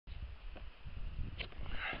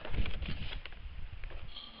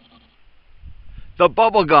the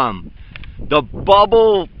bubble gum. The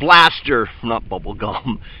Bubble Blaster, not bubble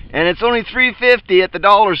gum. And it's only $3.50 at the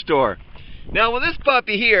dollar store. Now with this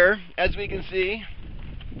puppy here, as we can see,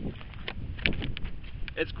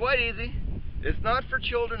 it's quite easy. It's not for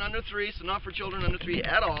children under 3, so not for children under 3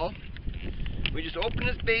 at all. We just open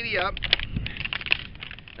this baby up.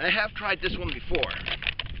 I have tried this one before,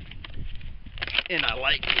 and I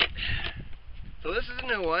like it. So this is a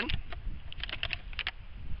new one.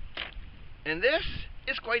 And this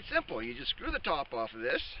is quite simple. You just screw the top off of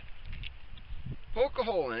this, poke a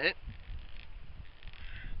hole in it,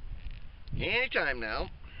 anytime now.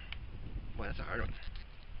 Boy, that's a hard one.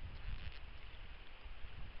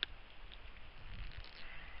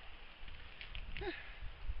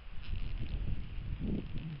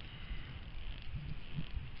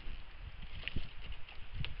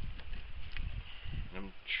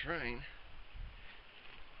 I'm trying.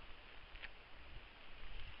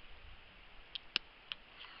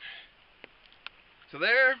 So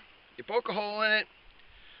there, you poke a hole in it,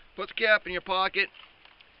 put the cap in your pocket.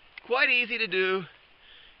 Quite easy to do.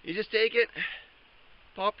 You just take it,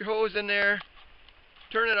 pop your hose in there,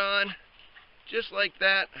 turn it on, just like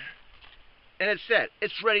that, and it's set.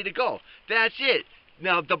 It's ready to go. That's it.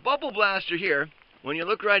 Now the bubble blaster here, when you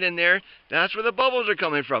look right in there, that's where the bubbles are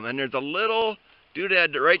coming from. And there's a little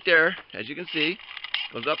doodad right there, as you can see,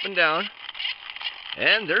 goes up and down.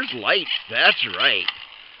 And there's lights, that's right.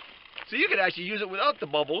 So you could actually use it without the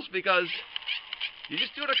bubbles, because you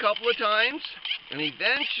just do it a couple of times, and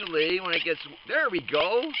eventually, when it gets, there we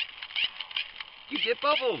go, you get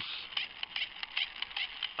bubbles.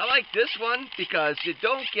 I like this one because you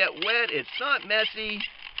don't get wet, it's not messy,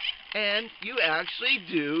 and you actually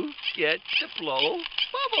do get to blow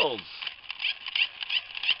bubbles.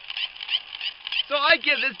 So I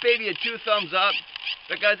give this baby a 2 thumbs up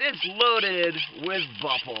because it's loaded with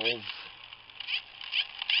bubbles.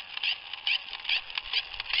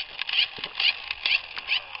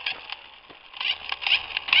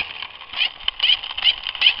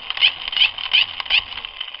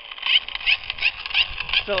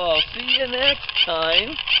 So I'll see you next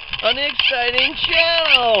time on the Exciting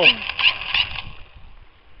Channel.